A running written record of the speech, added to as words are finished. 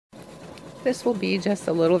This will be just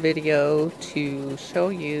a little video to show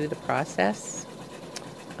you the process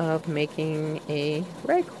of making a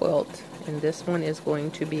rag quilt, and this one is going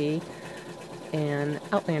to be an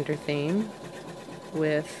Outlander theme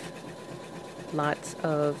with lots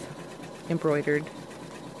of embroidered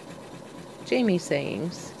Jamie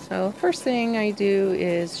sayings. So first thing I do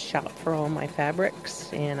is shop for all my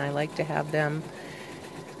fabrics, and I like to have them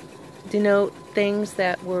denote things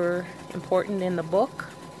that were important in the book.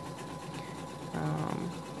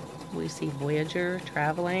 We see Voyager,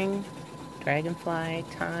 traveling, Dragonfly,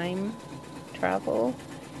 time, travel,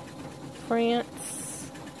 France,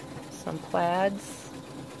 some plaids,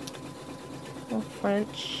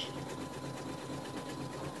 French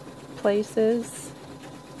places,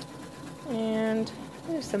 and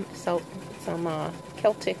there's some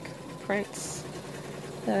Celtic prints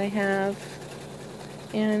that I have.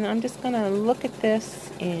 And I'm just going to look at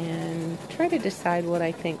this and try to decide what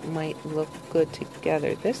I think might look good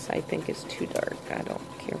together. This I think is too dark. I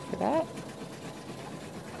don't care for that.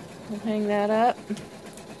 I'll hang that up.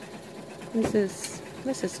 This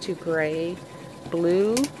is too gray.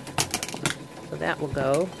 Blue, so that will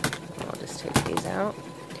go. I'll just take these out.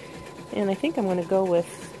 And I think I'm going to go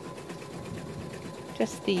with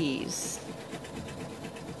just these.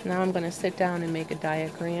 Now I'm going to sit down and make a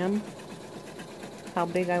diagram how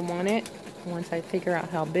big I want it. Once I figure out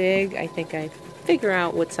how big, I think I figure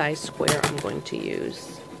out what size square I'm going to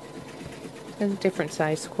use. There's different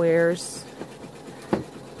size squares.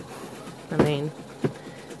 I mean,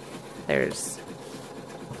 there's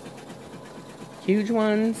huge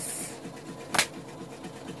ones,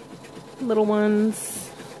 little ones,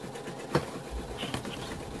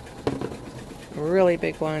 really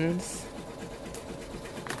big ones.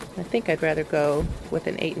 I think I'd rather go with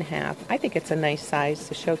an 8.5. I think it's a nice size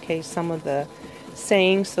to showcase some of the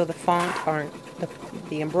sayings, so the font aren't,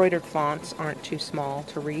 the embroidered fonts aren't too small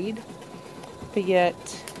to read, but yet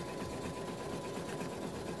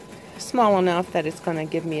small enough that it's going to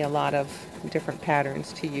give me a lot of different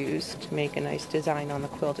patterns to use to make a nice design on the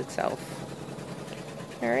quilt itself.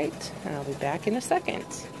 Alright, and I'll be back in a second,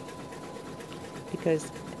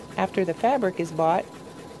 because after the fabric is bought,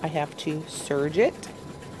 I have to serge it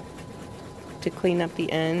to clean up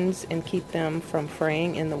the ends and keep them from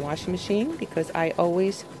fraying in the washing machine, because I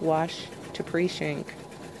always wash to pre-shrink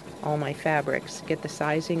all my fabrics, get the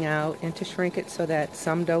sizing out and to shrink it so that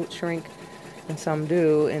some don't shrink and some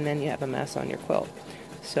do, and then you have a mess on your quilt.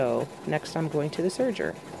 So next I'm going to the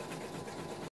serger.